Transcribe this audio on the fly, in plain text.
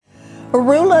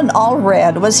Rulon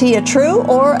Allred, was he a true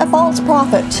or a false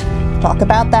prophet? Talk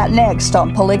about that next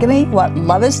on Polygamy, What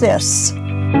Love Is This?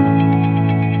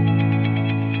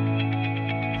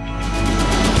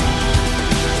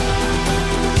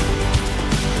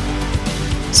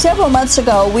 Several months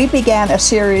ago, we began a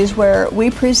series where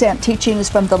we present teachings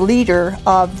from the leader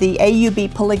of the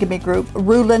AUB Polygamy Group,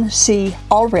 Rulon C.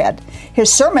 Allred.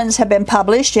 His sermons have been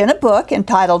published in a book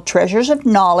entitled Treasures of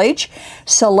Knowledge,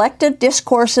 Selected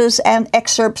Discourses and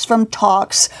Excerpts from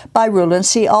Talks by Rulon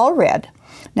C. Allred.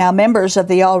 Now, members of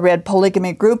the Allred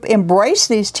Polygamy Group embrace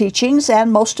these teachings,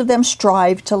 and most of them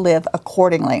strive to live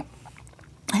accordingly.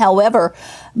 However,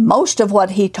 most of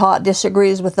what he taught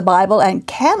disagrees with the Bible and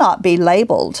cannot be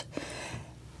labeled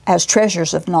as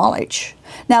treasures of knowledge.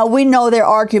 Now, we know their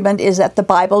argument is that the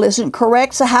Bible isn't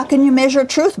correct, so how can you measure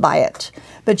truth by it?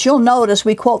 But you'll notice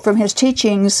we quote from his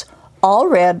teachings.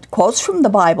 Allred quotes from the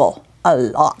Bible a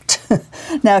lot.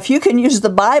 Now, if you can use the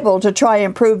Bible to try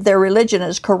and prove their religion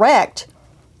is correct,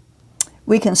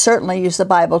 we can certainly use the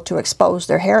Bible to expose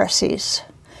their heresies.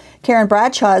 Karen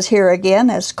Bradshaw is here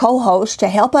again as co-host to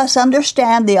help us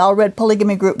understand the Allred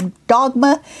Polygamy Group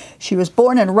dogma. She was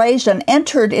born and raised and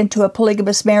entered into a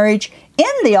polygamous marriage in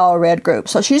the Allred Group.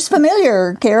 So she's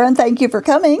familiar. Karen, thank you for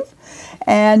coming.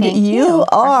 And you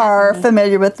are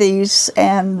familiar with these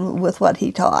and with what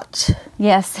he taught.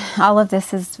 Yes, all of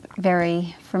this is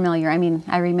very familiar. I mean,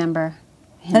 I remember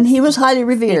him. And he was highly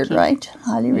revered, speaking. right?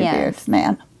 Highly revered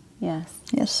man. Yes.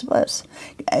 Yes, was.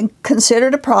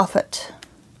 Considered a prophet.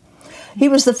 He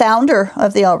was the founder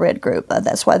of the Allred Group.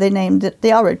 That's why they named it the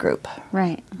Allred Group.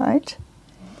 Right. Right?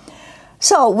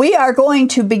 So we are going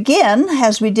to begin,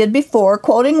 as we did before,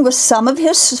 quoting with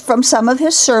from some of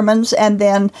his sermons and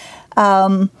then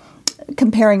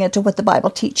comparing it to what the Bible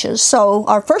teaches. So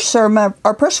our first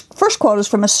quote is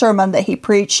from a sermon that he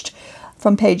preached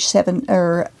from page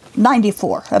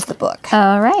 94 of the book.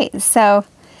 All right. So,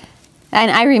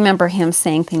 and I remember him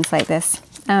saying things like this.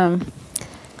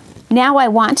 Now I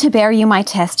want to bear you my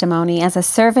testimony as a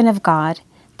servant of God,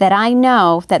 that I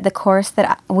know that the course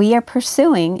that we are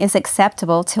pursuing is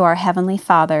acceptable to our Heavenly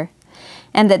Father,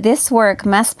 and that this work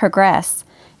must progress,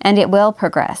 and it will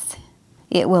progress.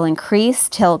 It will increase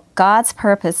till God's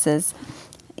purposes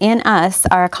in us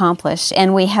are accomplished,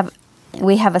 and we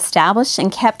have established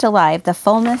and kept alive the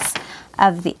fullness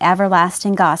of the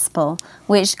everlasting gospel,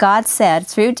 which God said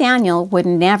through Daniel would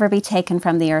never be taken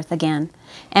from the earth again,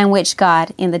 and which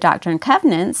God, in the Doctrine and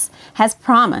Covenants, has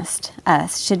promised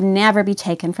us should never be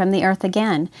taken from the earth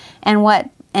again, and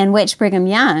which Brigham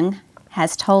Young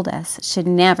has told us should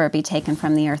never be taken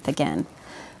from the earth again.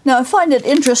 Now, I find it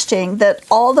interesting that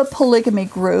all the polygamy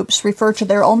groups refer to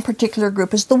their own particular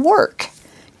group as the work.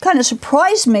 It kind of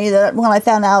surprised me that when I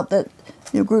found out that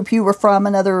the group you were from,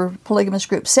 another polygamous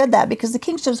group, said that, because the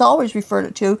Kingstons always referred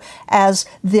it to as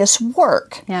this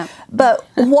work. Yeah. But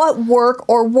what work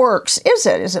or works is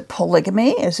it? Is it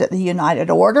polygamy? Is it the United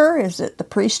Order? Is it the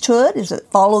priesthood? Is it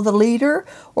follow the leader?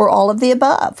 Or all of the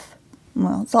above?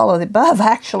 Well, it's all of the above,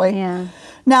 actually. Yeah.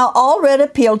 Now, Allred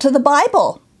appealed to the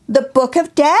Bible, the book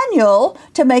of Daniel,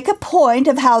 to make a point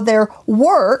of how their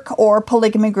work or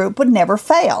polygamy group would never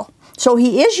fail. So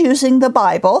he is using the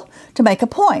Bible to make a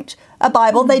point, a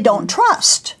Bible they don't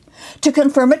trust, to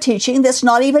confirm a teaching that's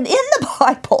not even in the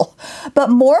Bible.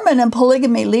 But Mormon and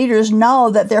polygamy leaders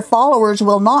know that their followers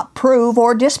will not prove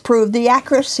or disprove the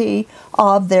accuracy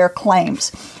of their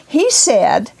claims. He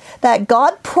said that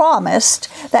God promised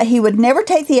that he would never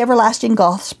take the everlasting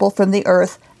gospel from the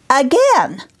earth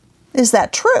again. Is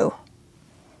that true?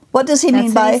 What does he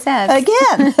mean by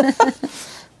again?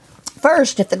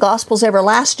 First, if the gospel's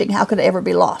everlasting, how could it ever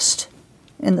be lost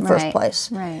in the first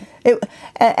place? Right.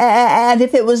 And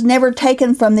if it was never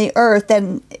taken from the earth,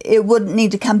 then it wouldn't need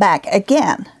to come back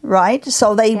again, right?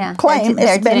 So they claim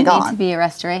it's been gone. There need to be a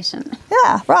restoration.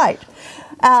 Yeah, right.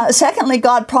 Secondly,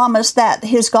 God promised that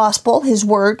his gospel, his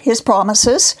word, his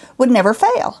promises would never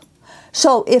fail.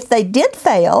 So if they did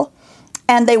fail,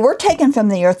 and they were taken from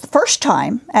the earth the first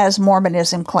time, as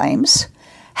Mormonism claims,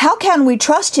 how can we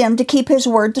trust him to keep his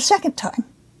word the second time?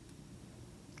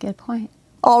 Good point.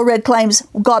 Allred claims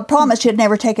God promised he'd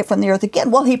never take it from the earth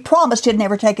again. Well, he promised he'd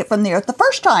never take it from the earth the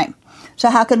first time. So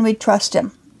how can we trust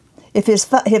him? If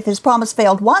his promise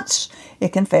failed once, it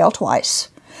can fail twice.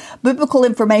 Biblical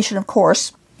information, of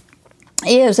course,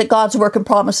 is that God's work and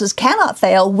promises cannot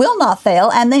fail, will not fail,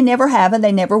 and they never have and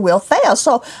they never will fail.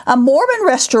 So a Mormon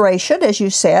restoration, as you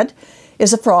said,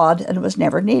 is a fraud and was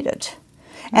never needed.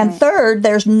 And third,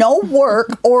 there's no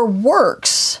work or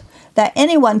works that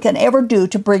anyone can ever do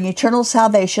to bring eternal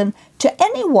salvation to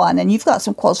anyone. And you've got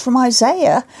some quotes from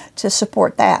Isaiah to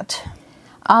support that.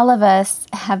 All of us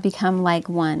have become like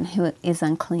one who is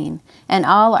unclean, and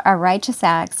all our righteous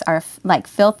acts are like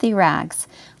filthy rags.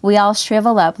 We all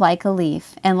shrivel up like a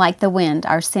leaf, and like the wind,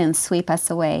 our sins sweep us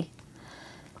away.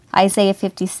 Isaiah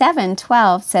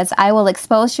 57:12 says, I will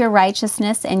expose your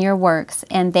righteousness and your works,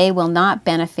 and they will not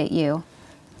benefit you.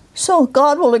 So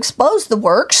God will expose the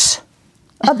works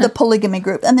of the polygamy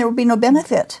group, and there will be no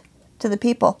benefit to the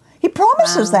people. He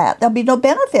promises that. There'll be no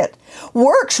benefit.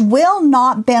 Works will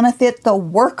not benefit the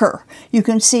worker. You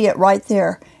can see it right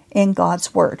there in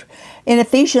God's Word. In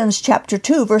Ephesians chapter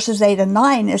 2, verses 8 and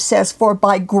 9, it says, For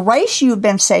by grace you've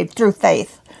been saved through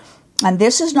faith. And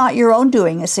this is not your own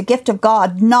doing. It's a gift of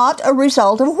God, not a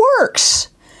result of works,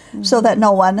 so that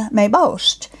no one may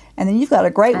boast. And then you've got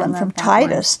a great one from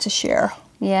Titus to share.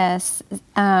 Yes.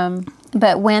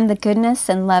 But when the goodness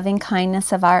and loving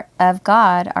kindness of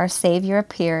God, our Savior,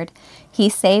 appeared, He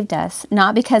saved us,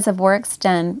 not because of works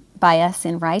done by us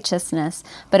in righteousness,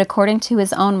 but according to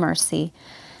His own mercy,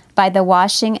 by the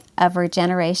washing of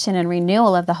regeneration and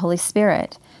renewal of the Holy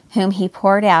Spirit, whom He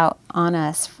poured out on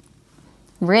us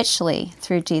richly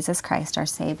through Jesus Christ, our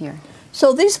Savior.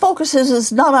 So these focuses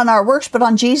is not on our works, but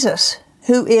on Jesus,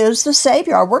 who is the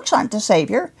Savior. Our works aren't the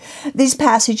Savior. These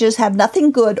passages have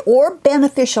nothing good or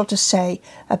beneficial to say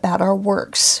about our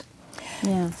works.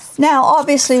 Yes. Now,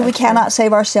 obviously, we cannot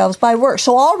save ourselves by works.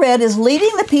 So Allred is leading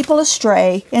the people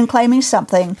astray in claiming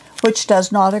something which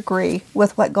does not agree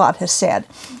with what God has said.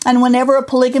 And whenever a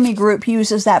polygamy group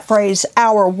uses that phrase,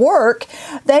 our work,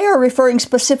 they are referring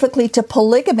specifically to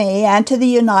polygamy and to the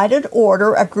United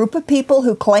Order, a group of people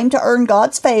who claim to earn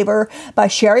God's favor by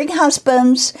sharing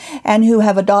husbands and who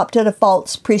have adopted a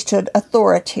false priesthood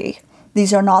authority.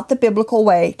 These are not the biblical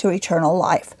way to eternal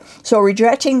life. So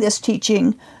rejecting this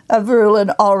teaching of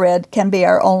Rulon Allred can be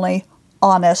our only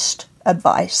honest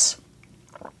advice.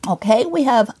 Okay, we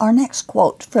have our next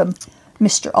quote from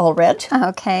Mr. Allred.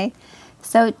 Okay.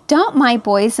 So don't my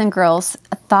boys and girls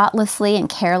thoughtlessly and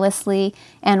carelessly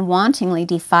and wantonly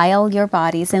defile your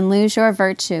bodies and lose your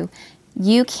virtue.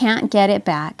 You can't get it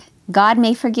back. God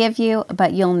may forgive you,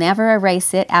 but you'll never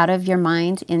erase it out of your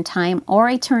mind in time or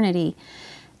eternity.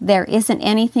 There isn't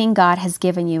anything God has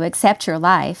given you except your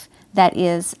life that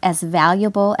is as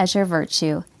valuable as your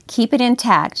virtue. Keep it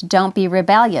intact. Don't be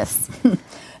rebellious.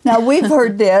 Now, we've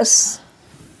heard this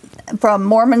from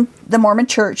the Mormon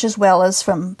Church as well as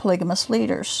from polygamous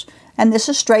leaders. And this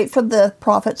is straight from the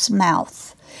prophet's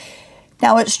mouth.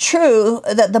 Now, it's true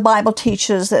that the Bible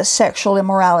teaches that sexual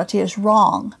immorality is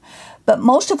wrong. But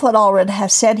most of what Allred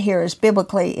has said here is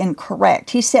biblically incorrect.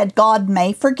 He said God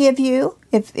may forgive you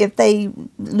if they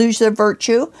lose their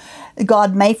virtue.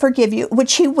 God may forgive you,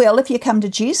 which He will if you come to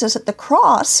Jesus at the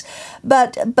cross,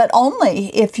 but only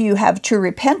if you have true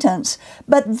repentance.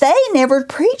 But they never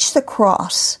preach the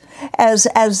cross as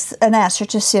an answer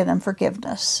to sin and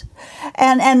forgiveness.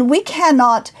 And we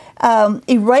cannot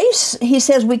erase, he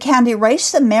says we can't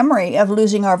erase the memory of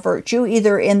losing our virtue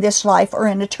either in this life or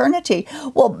in eternity.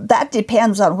 Well, that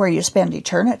depends on where you spend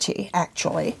eternity,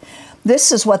 actually.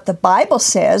 This is what the Bible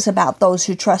says about those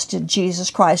who trusted Jesus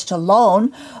Christ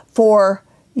alone for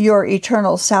your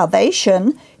eternal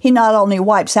salvation. He not only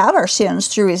wipes out our sins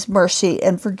through His mercy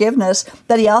and forgiveness,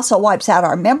 but He also wipes out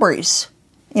our memories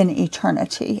in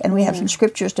eternity. And we have some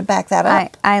scriptures to back that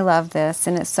up. I love this,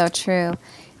 and it's so true. It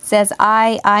says,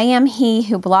 I am He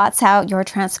who blots out your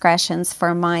transgressions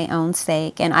for my own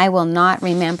sake, and I will not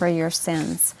remember your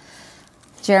sins.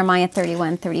 Jeremiah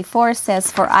 31:34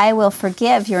 says, For I will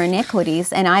forgive your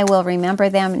iniquities, and I will remember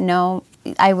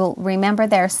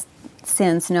their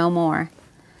sins no more.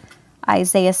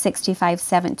 Isaiah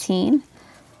 65:17,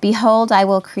 Behold, I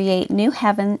will create new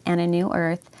heaven and a new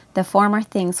earth. The former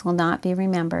things will not be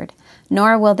remembered,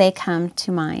 nor will they come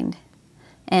to mind.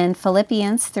 And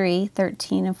Philippians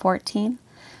 3:13 and 14,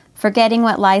 Forgetting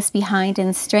what lies behind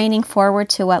and straining forward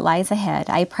to what lies ahead,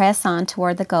 I press on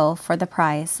toward the goal for the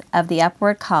prize of the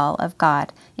upward call of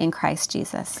God in Christ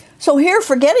Jesus. So here,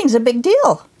 forgetting's a big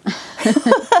deal.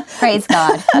 Praise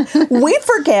God. We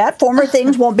forget, former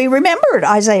things won't be remembered,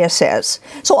 Isaiah says.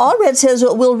 So Allred says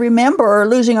that we'll remember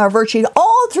losing our virtue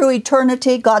all through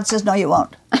eternity. God says, no, you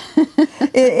won't.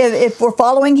 If we're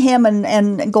following Him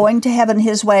and going to heaven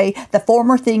His way, the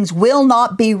former things will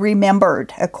not be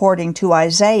remembered, according to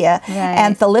Isaiah. Right.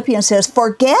 And Philippians says,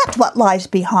 forget what lies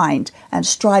behind and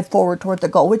strive forward toward the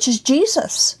goal, which is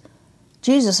Jesus.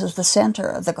 Jesus is the center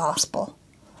of the gospel.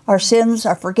 Our sins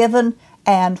are forgiven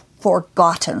and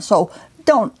forgotten. So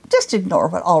just ignore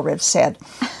what Allred said.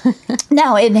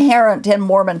 Now, inherent in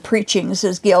Mormon preachings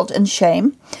is guilt and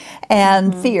shame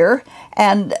and fear.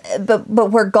 But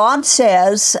where God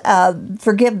says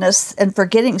forgiveness and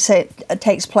forgetting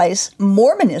takes place,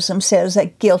 Mormonism says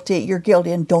that you're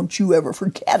guilty, and don't you ever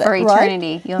forget it. For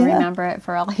eternity. Right? You'll remember it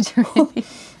for all eternity.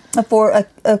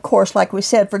 Of course, like we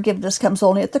said, forgiveness comes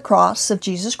only at the cross of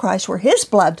Jesus Christ, where his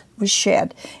blood was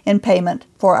shed in payment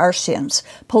for our sins.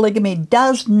 Polygamy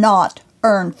does not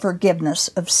earn forgiveness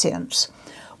of sins.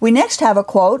 We next have a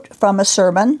quote from a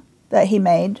sermon that he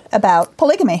made about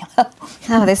polygamy.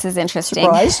 Oh, this is interesting.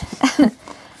 Surprise.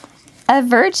 A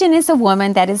virgin is a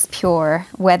woman that is pure,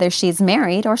 whether she's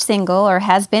married or single or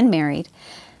has been married.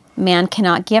 Man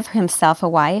cannot give himself a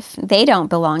wife. They don't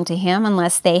belong to him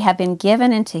unless they have been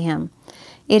given into him.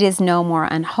 It is no more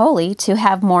unholy to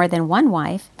have more than one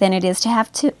wife than it is to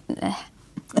have two.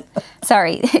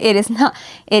 It is not.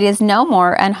 It is no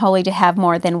more unholy to have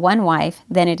more than one wife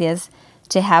than it is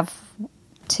to have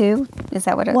two. Is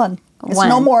that what it? One. It's one.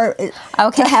 no more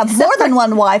to have more than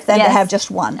one wife than to have just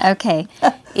one. Okay.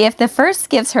 If the first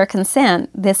gives her consent,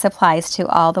 this applies to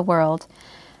all the world.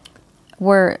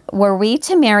 Were we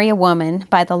to marry a woman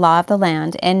by the law of the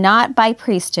land and not by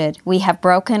priesthood, we have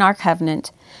broken our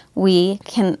covenant. We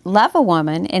can love a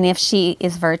woman, and if she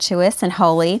is virtuous and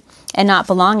holy and not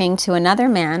belonging to another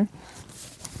man,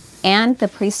 and the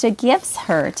priesthood gives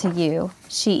her to you,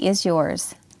 she is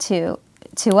yours. To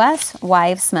us,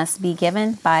 wives must be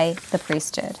given by the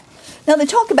priesthood. Now, they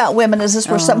talk about women as this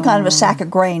were some kind of a sack of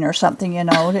grain or something,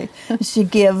 to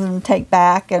give and take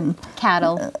back. And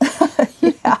cattle.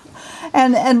 Yeah.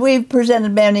 And we've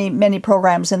presented many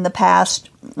programs in the past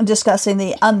discussing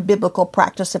the unbiblical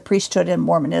practice of priesthood in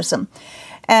Mormonism.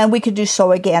 And we could do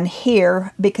so again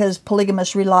here because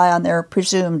polygamists rely on their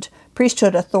presumed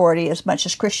priesthood authority as much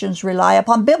as Christians rely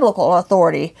upon biblical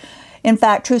authority. In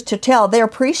fact, truth to tell, their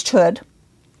priesthood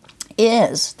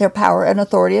is their power and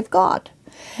authority of God.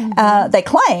 Mm-hmm. They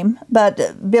claim,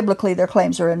 but biblically their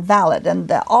claims are invalid. And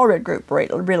the Allred group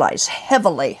relies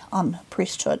heavily on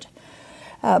priesthood,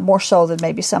 more so than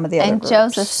maybe some of the other groups.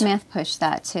 And Joseph Smith pushed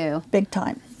that too. Big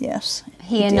time, yes.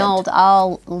 He annulled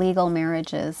all legal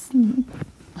marriages. Mm-hmm.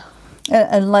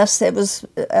 Unless it was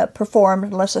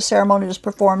unless a ceremony was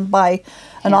performed by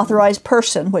an authorized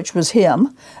person, which was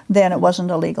him, then it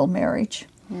wasn't a legal marriage.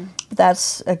 Mm.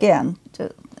 That's, again,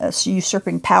 a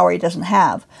usurping power he doesn't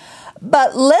have.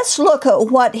 But let's look at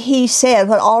what he said,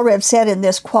 what Allred said in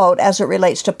this quote as it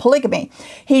relates to polygamy.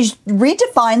 He's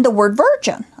redefined the word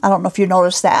virgin. I don't know if you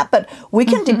noticed that, but we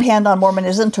can depend on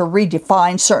Mormonism to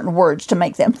redefine certain words to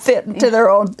make them fit to their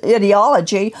own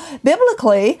ideology.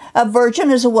 Biblically, a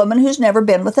virgin is a woman who's never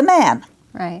been with a man.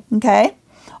 Right. Okay?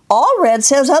 Allred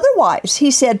says otherwise.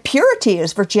 He said purity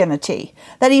is virginity,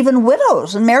 that even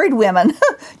widows and married women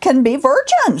can be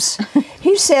virgins.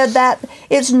 He said that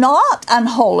it's not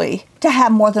unholy to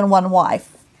have more than one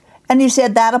wife. And he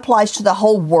said that applies to the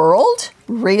whole world?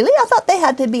 Really? I thought they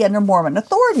had to be under Mormon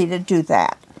authority to do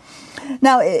that.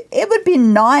 Now, it would be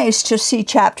nice to see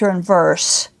chapter and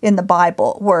verse in the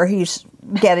Bible where he's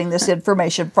getting this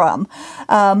information from.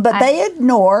 But they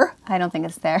ignore... I don't think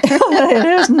it's there. It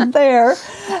isn't there.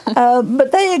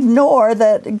 But they ignore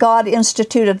that God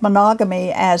instituted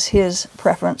monogamy as his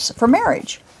preference for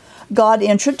marriage. God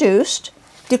introduced,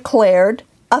 declared,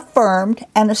 affirmed,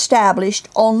 and established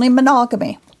only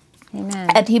monogamy. Amen.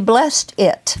 And he blessed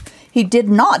it. He did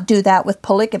not do that with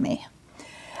polygamy.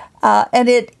 And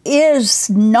it is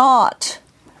not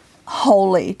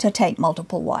holy to take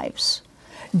multiple wives.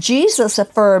 Jesus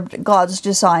affirmed God's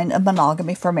design of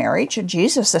monogamy for marriage. And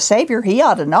Jesus, the Savior, he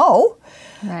ought to know.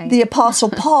 Right. The Apostle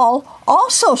Paul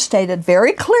also stated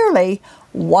very clearly,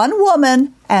 one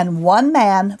woman and one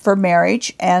man for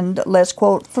marriage. And let's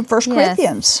quote from 1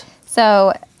 Corinthians.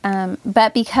 So,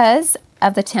 but because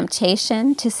of the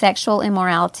temptation to sexual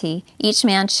immorality, each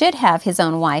man should have his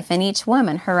own wife and each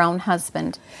woman her own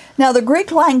husband. Now, the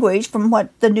Greek language, from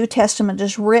what the New Testament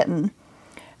is written,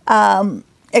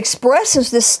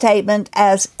 expresses this statement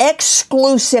as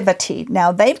exclusivity.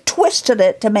 Now, they've twisted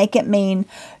it to make it mean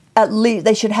at least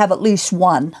they should have at least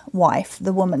one wife.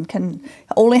 The woman can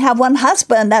only have one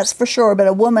husband, that's for sure, but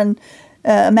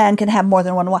a man can have more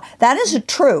than one wife. That isn't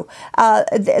true.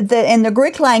 In the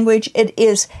Greek language, it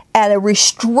is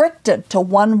restricted to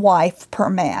one wife per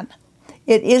man.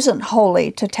 It isn't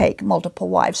holy to take multiple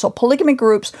wives. So polygamy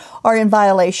groups are in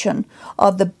violation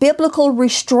of the biblical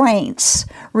restraints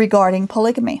regarding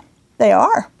polygamy. They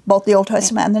are, both the Old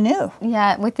Testament and the New.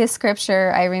 Yeah, with this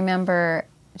scripture, I remember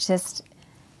just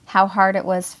how hard it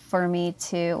was for me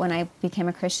to, when I became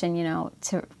a Christian,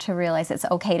 to realize it's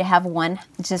okay to have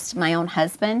just my own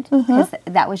husband, because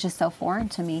that was just so foreign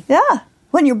to me. Yeah.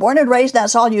 When you're born and raised,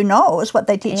 that's all you know is what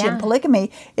they teach you in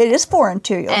polygamy. It is foreign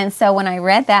to you. And so when I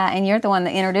read that, and you're the one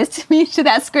that introduced me to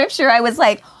that scripture, I was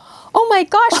like, oh my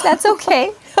gosh, that's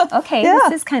okay. Okay,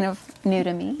 this is kind of new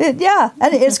to me. And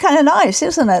it's kind of nice,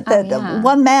 isn't it? That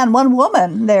one man, one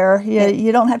woman there,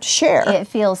 you don't have to share. It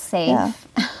feels safe. Yeah.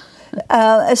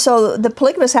 So the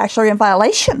polygamists actually are in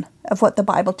violation of what the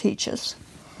Bible teaches.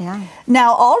 Yeah.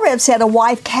 Now, Allred said a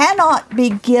wife cannot be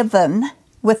given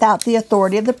without the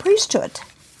authority of the priesthood.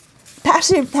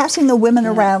 Passing the women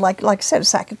around, like I said, a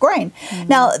sack of grain.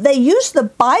 Now, they use the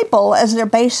Bible as their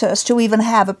basis to even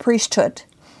have a priesthood,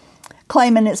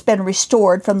 claiming it's been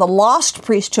restored from the lost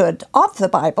priesthood of the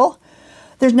Bible.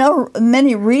 There's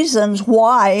many reasons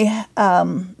why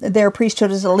their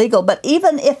priesthood is illegal, but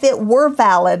even if it were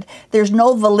valid, there's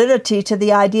no validity to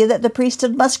the idea that the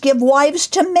priesthood must give wives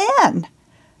to men.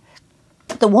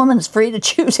 The woman's free to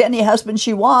choose any husband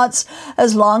she wants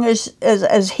as long as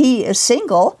he is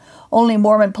single. Only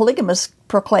Mormon polygamists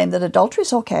proclaim that adultery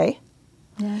is okay.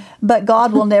 Yeah. But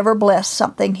God will never bless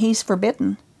something he's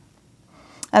forbidden.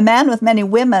 A man with many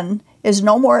women is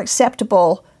no more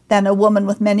acceptable than a woman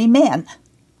with many men,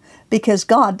 because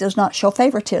God does not show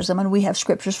favoritism, and we have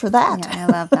scriptures for that. Yeah,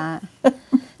 I love that.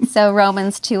 So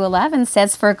Romans 2:11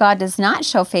 says, "For God does not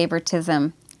show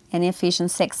favoritism," in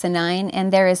Ephesians 6:9,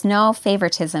 "and there is no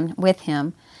favoritism with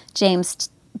him." James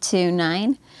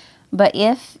 2:9, "But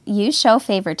if you show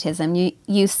favoritism,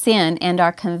 you sin and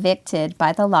are convicted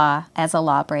by the law as a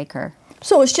lawbreaker."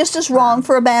 So it's just as wrong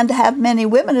for a man to have many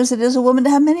women as it is a woman to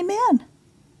have many men.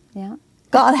 Yeah.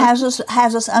 God has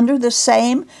us under the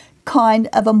same kind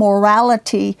of a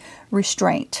morality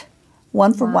restraint.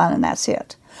 One for one, and that's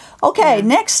it. Okay,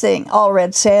 next thing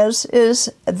Allred says is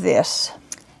this.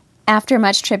 "After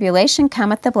much tribulation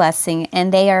cometh the blessing,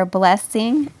 and they are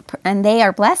blessings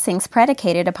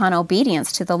predicated upon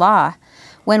obedience to the law.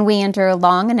 When we endure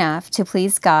long enough to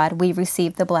please God, we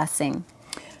receive the blessing."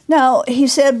 Now, he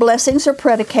said blessings are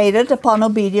predicated upon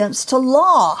obedience to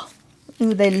law.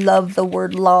 Ooh, they love the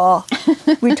word law.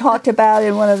 We talked about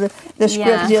in one of the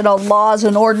scripts, laws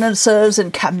and ordinances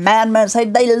and commandments.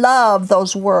 They love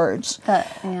those words.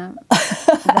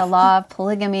 The law of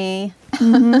polygamy.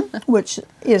 Which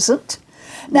isn't.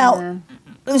 Now,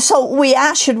 so we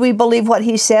ask, should we believe what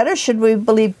he said, or should we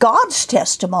believe God's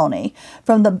testimony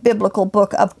from the biblical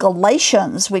book of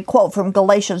Galatians? We quote from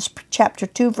Galatians chapter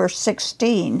 2, verse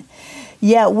 16.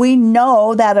 "Yet we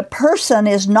know that a person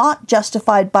is not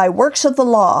justified by works of the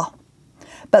law,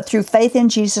 but through faith in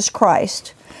Jesus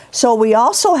Christ. So we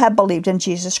also have believed in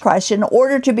Jesus Christ in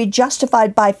order to be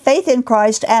justified by faith in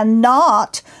Christ and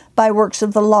not by works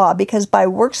of the law, because by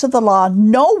works of the law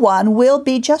no one will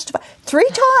be justified." 3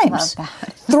 times. Love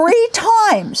that. 3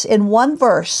 times in one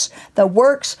verse, the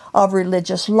works of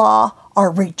religious law are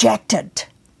rejected.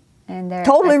 And they're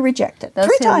totally rejected. Those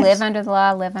 3 who times. live under the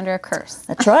law live under a curse.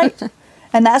 That's right.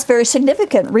 And that's very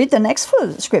significant. Read the next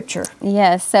scripture.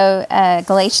 Yes, so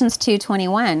Galatians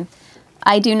 2:21.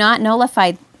 "I do not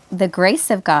nullify the grace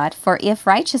of God, for if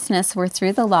righteousness were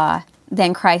through the law,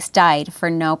 then Christ died for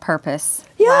no purpose."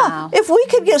 Yeah, Wow. if we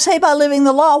could get saved by living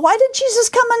the law, why did Jesus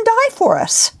come and die for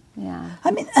us? Yeah.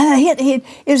 I mean,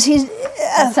 he's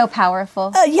That's so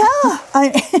powerful. he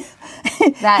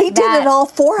did it all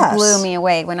for us. Blew me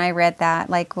away when I read that.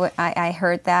 Like, I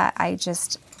heard that, I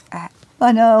just...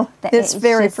 I know. It's it's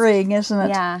very just freeing, isn't it?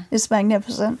 Yeah. It's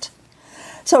magnificent.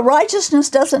 So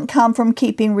righteousness doesn't come from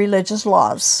keeping religious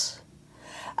laws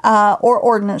or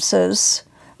ordinances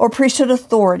or priesthood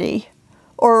authority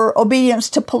or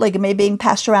obedience to polygamy being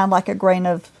passed around like a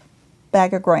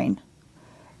bag of grain.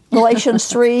 Galatians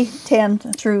 3:10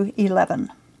 through 11.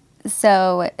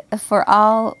 So, "For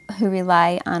all who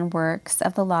rely on works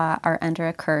of the law are under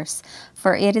a curse.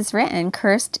 For it is written,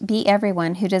 Cursed be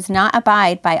everyone who does not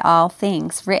abide by all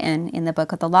things written in the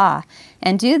book of the law,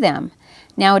 and do them.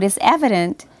 Now it is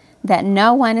evident that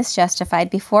no one is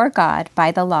justified before God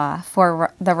by the law,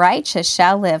 for the righteous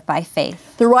shall live by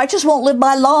faith." The righteous won't live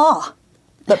by law,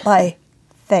 but by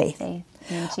faith. Faith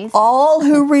in Jesus. All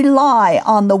who rely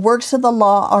on the works of the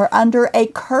law are under a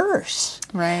curse.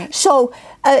 Right. So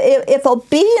if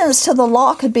obedience to the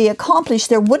law could be accomplished,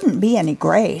 there wouldn't be any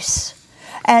grace.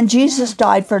 And Jesus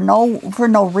died for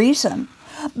no reason.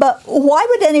 But why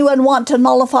would anyone want to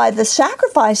nullify the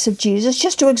sacrifice of Jesus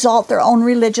just to exalt their own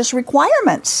religious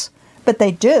requirements? But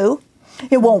they do.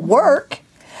 It won't work.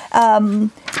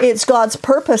 It's God's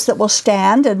purpose that will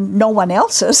stand and no one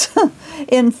else's.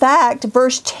 In fact,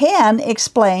 verse 10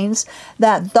 explains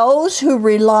that those who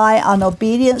rely on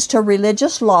obedience to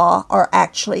religious law are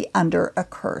actually under a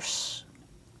curse.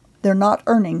 They're not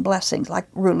earning blessings, like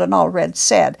Rulon Allred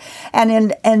said.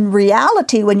 And in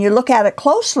reality, when you look at it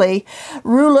closely,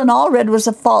 Rulon Allred was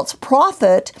a false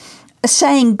prophet,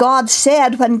 saying God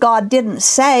said when God didn't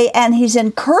say, and he's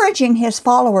encouraging his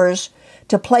followers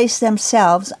to place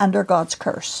themselves under God's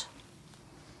curse.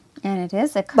 And it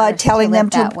is a curse by telling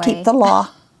them to keep the law.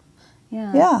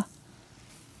 Yeah.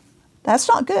 That's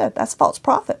not good. That's false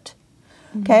prophet.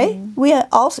 Okay?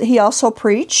 He also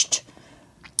preached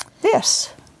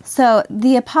this. So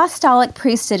the apostolic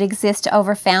priesthood exists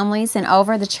over families and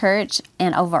over the church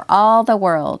and over all the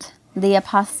world. The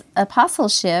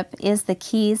apostleship is the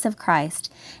keys of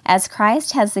Christ. As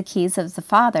Christ has the keys of the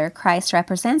Father, Christ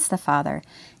represents the Father.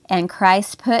 And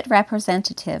Christ put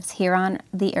representatives here on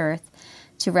the earth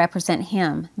to represent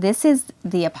him. This is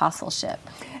the apostleship.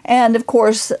 And, of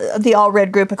course, the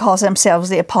Allred group calls themselves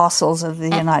the Apostles of the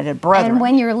United Brethren. And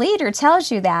when your leader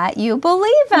tells you that, you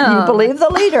believe him. You believe the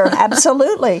leader,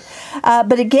 absolutely.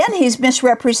 But again, he's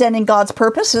misrepresenting God's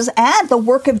purposes, and the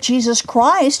work of Jesus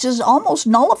Christ is almost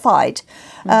nullified.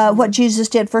 What Jesus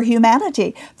did for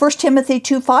humanity. 1 Timothy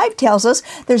 2:5 tells us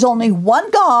there's only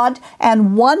one God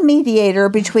and one mediator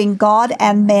between God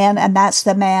and man, and that's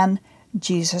the man,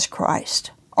 Jesus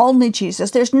Christ. Only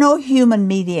Jesus. There's no human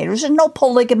mediators. There's no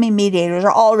polygamy mediators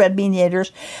or Allred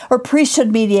mediators or priesthood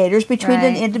mediators between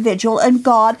an individual and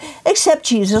God except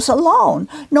Jesus alone.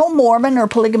 No Mormon or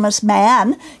polygamous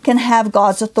man can have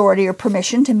God's authority or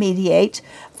permission to mediate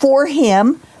for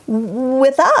him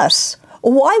with us.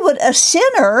 Why would a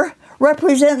sinner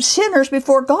represent sinners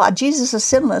before God? Jesus is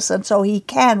sinless, and so he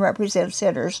can represent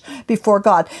sinners before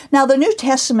God. Now, the New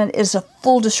Testament is a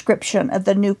full description of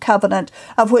the new covenant,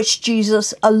 of which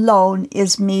Jesus alone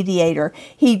is mediator.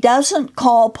 He doesn't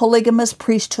call polygamous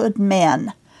priesthood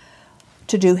men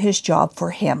to do his job for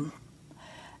him.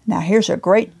 Now, here's a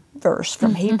great verse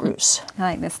from Hebrews. I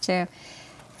like this too.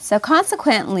 So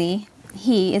consequently,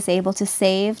 he is able to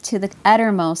save to the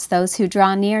uttermost those who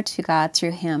draw near to God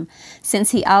through him,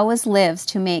 since he always lives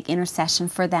to make intercession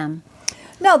for them.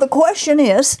 Now, the question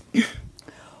is,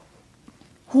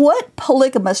 what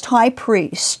polygamist high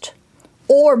priest,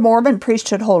 or Mormon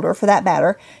priesthood holder for that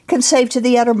matter, can save to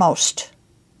the uttermost?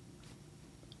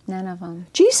 None of them.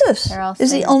 Jesus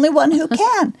is the only one who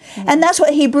can. Yeah. And that's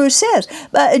what Hebrews says.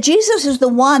 But Jesus is the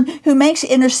one who makes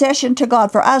intercession to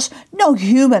God for us. No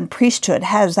human priesthood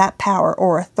has that power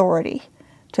or authority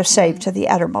to save to the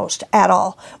uttermost at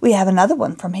all. We have another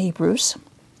one from Hebrews.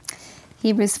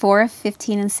 Hebrews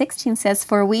 4:15 and 16 says,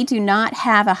 "For we do not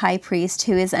have a high priest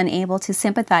who is unable to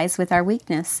sympathize with our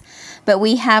weakness, but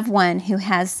we have one who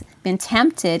has been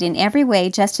tempted in every way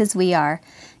just as we are,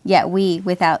 yet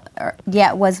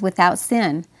was without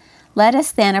sin. Let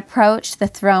us then approach the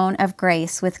throne of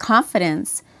grace with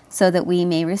confidence, so that we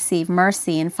may receive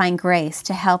mercy and find grace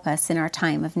to help us in our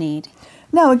time of need."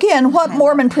 Now again, what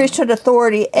Mormon priesthood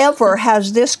authority ever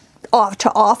has this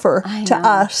to offer to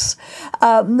us?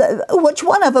 Which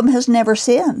one of them has never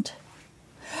sinned?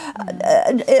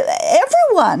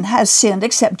 Everyone has sinned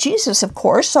except Jesus, of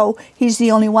course, so he's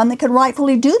the only one that can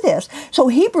rightfully do this. So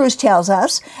Hebrews tells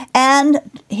us, and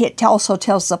it also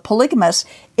tells the polygamists,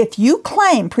 if you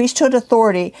claim priesthood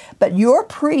authority, but your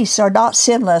priests are not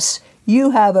sinless,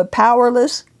 you have a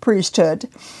powerless priesthood.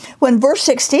 When verse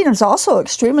 16 is also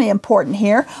extremely important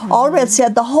here, Allred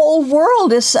said the whole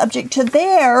world is subject to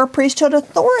their priesthood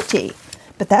authority.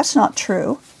 But that's not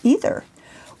true either.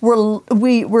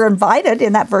 We're invited,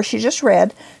 in that verse you just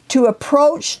read, to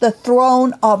approach the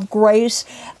throne of grace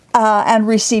and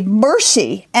receive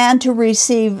mercy and to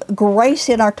receive grace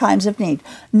in our times of need.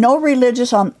 No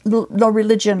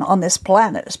religion on this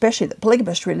planet, especially the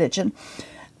polygamist religion,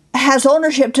 has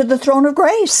ownership to the throne of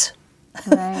grace.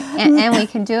 Right. And we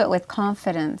can do it with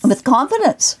confidence. With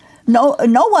confidence. No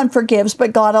one forgives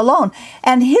but God alone.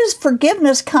 And his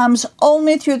forgiveness comes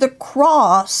only through the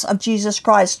cross of Jesus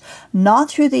Christ, not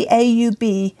through the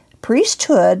AUB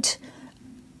priesthood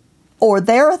or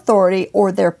their authority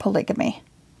or their polygamy.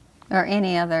 Or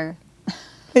any other.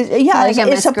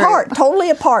 It's apart, totally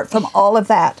apart from all of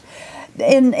that.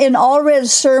 In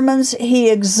Allred's sermons, he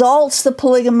exalts the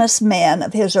polygamous men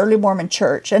of his early Mormon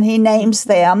church, and he names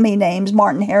them. He names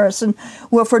Martin Harrison,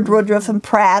 Wilford Woodruff, and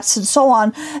Pratt, and so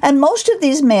on. And most of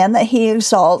these men that he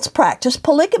exalts practiced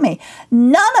polygamy.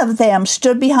 None of them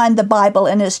stood behind the Bible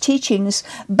and his teachings,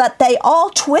 but they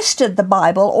all twisted the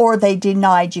Bible, or they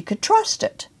denied you could trust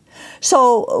it.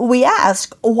 So we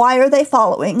ask, why are they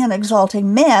following and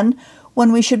exalting men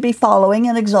when we should be following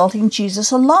and exalting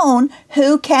Jesus alone,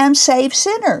 who can save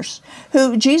sinners,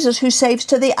 Jesus who saves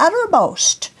to the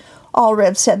uttermost.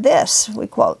 Allred said this, we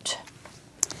quote.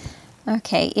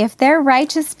 Okay, if they're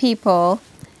righteous people,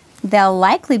 they'll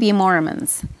likely be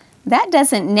Mormons. That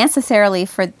doesn't necessarily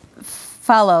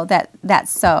follow that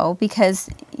that's so, because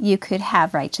you could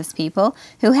have righteous people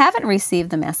who haven't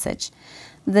received the message.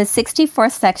 The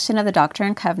 64th section of the Doctrine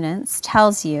and Covenants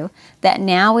tells you that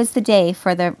now is the day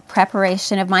for the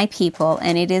preparation of my people,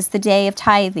 and it is the day of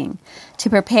tithing, to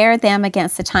prepare them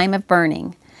against the time of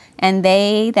burning. And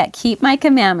they that keep my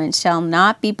commandments shall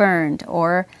not be burned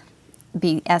or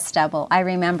be as stubble. I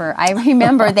remember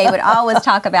they would always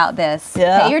talk about this.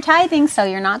 Yeah. Pay your tithing so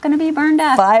you're not going to be burned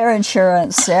up. Fire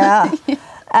insurance, yeah.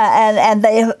 And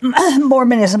they,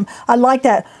 Mormonism, I like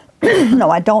that. No,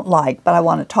 I don't like, but I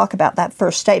want to talk about that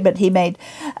first statement he made.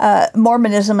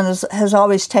 Mormonism has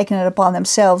always taken it upon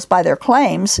themselves by their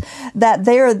claims that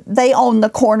they own the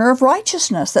corner of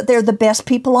righteousness, that they're the best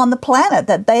people on the planet,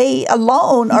 that they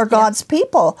alone are God's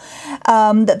people,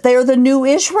 that they're the new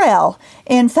Israel.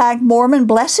 In fact, Mormon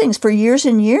blessings for years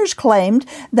and years claimed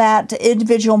that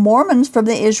individual Mormons from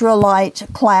the Israelite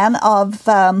clan of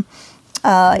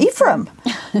Ephraim.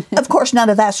 Of course,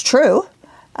 none of that's true.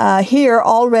 Here,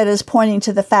 Allred is pointing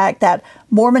to the fact that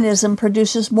Mormonism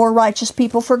produces more righteous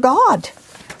people for God.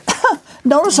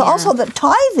 Notice also that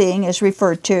tithing is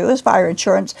referred to as fire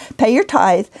insurance. Pay your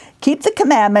tithe, keep the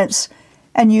commandments,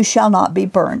 and you shall not be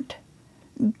burned.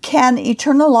 Can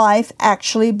eternal life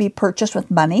actually be purchased with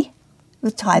money,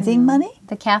 with tithing money?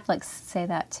 The Catholics say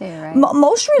that too, right?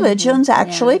 Most religions,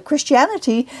 actually,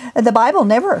 Christianity, the Bible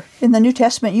never, in the New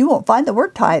Testament, you won't find the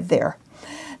word tithe there.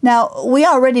 Now, we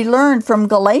already learned from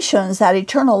Galatians that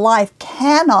eternal life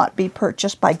cannot be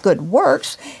purchased by good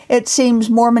works. It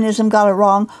seems Mormonism got it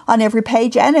wrong on every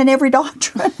page and in every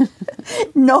doctrine.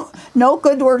 No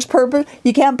good works purpose.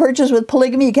 You can't purchase with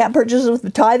polygamy. You can't purchase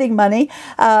with tithing money.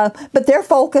 But their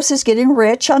focus is getting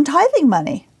rich on tithing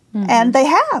money. Mm-hmm. And they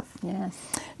have. Yes.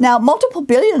 Now, multiple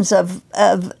billions of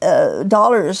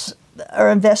dollars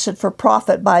are invested for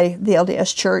profit by the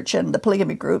LDS Church, and the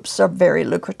polygamy groups are very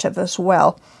lucrative as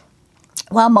well,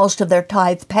 while most of their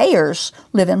tithe payers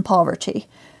live in poverty,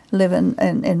 live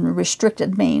in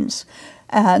restricted means.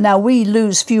 Now, we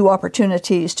lose few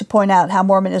opportunities to point out how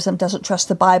Mormonism doesn't trust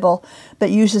the Bible, but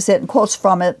uses it and quotes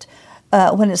from it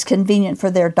when it's convenient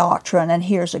for their doctrine, and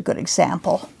here's a good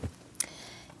example.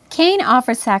 Cain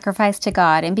offered sacrifice to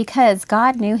God, and because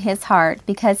God knew his heart,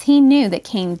 because he knew that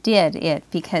Cain did it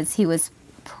because he was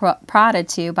prodded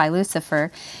to by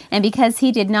Lucifer, and because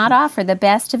he did not offer the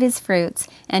best of his fruits,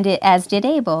 and as did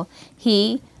Abel,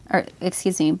 but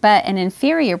an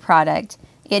inferior product,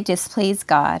 it displeased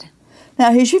God.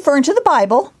 Now he's referring to the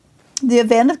Bible, the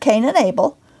event of Cain and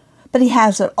Abel, but he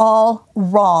has it all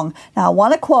wrong. Now I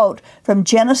want to quote from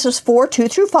Genesis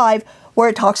 4:2-5, where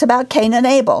it talks about Cain and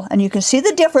Abel. And you can see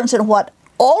the difference in what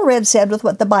Allred said with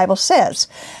what the Bible says.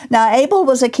 Now, Abel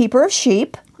was a keeper of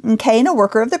sheep, and Cain a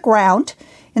worker of the ground.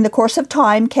 In the course of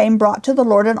time, Cain brought to the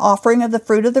Lord an offering of the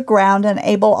fruit of the ground, and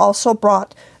Abel also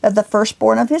brought of the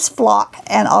firstborn of his flock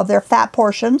and of their fat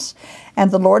portions.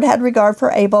 And the Lord had regard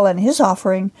for Abel and his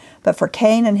offering, but for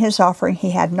Cain and his offering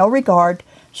he had no regard.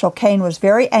 So Cain was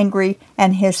very angry,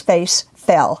 and his face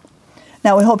fell.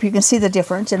 Now, we hope you can see the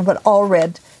difference in what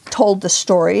Allred told the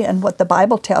story and what the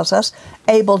Bible tells us.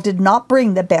 Abel did not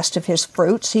bring the best of his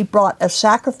fruits. He brought a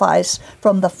sacrifice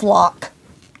from the flock.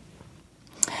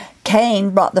 Cain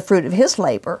brought the fruit of his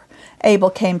labor. Abel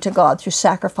came to God through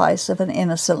sacrifice of an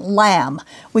innocent lamb.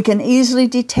 We can easily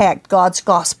detect God's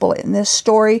gospel in this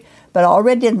story, but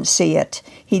Allred didn't see it.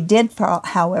 He did,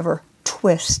 however,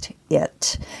 twist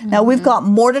it. Mm-hmm. Now, we've got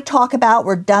more to talk about.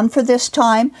 We're done for this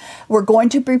time. We're going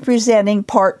to be presenting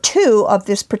part 2 of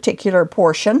this particular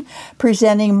portion,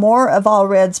 presenting more of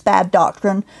Allred's bad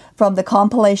doctrine from the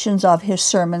compilations of his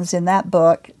sermons in that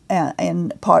book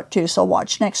in part 2. So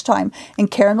watch next time.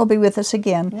 And Karen will be with us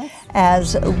again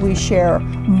as we share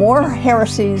more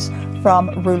heresies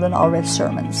from Rulon Allred's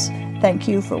sermons. Thank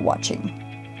you for watching.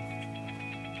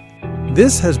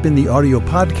 This has been the audio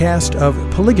podcast of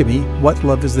Polygamy, What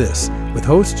Love Is This? With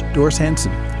host Doris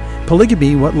Hanson.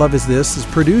 Polygamy, What Love Is This? Is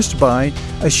produced by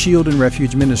a Shield and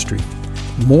Refuge ministry.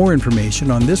 More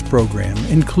information on this program,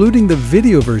 including the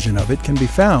video version of it, can be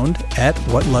found at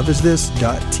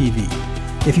whatloveisthis.tv.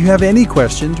 If you have any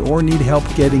questions or need help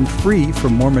getting free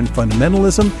from Mormon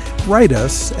fundamentalism, write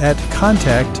us at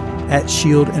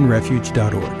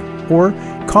contact@shieldandrefuge.org or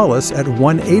call us at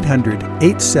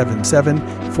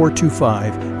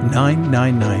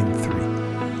 1-800-877-425-9993.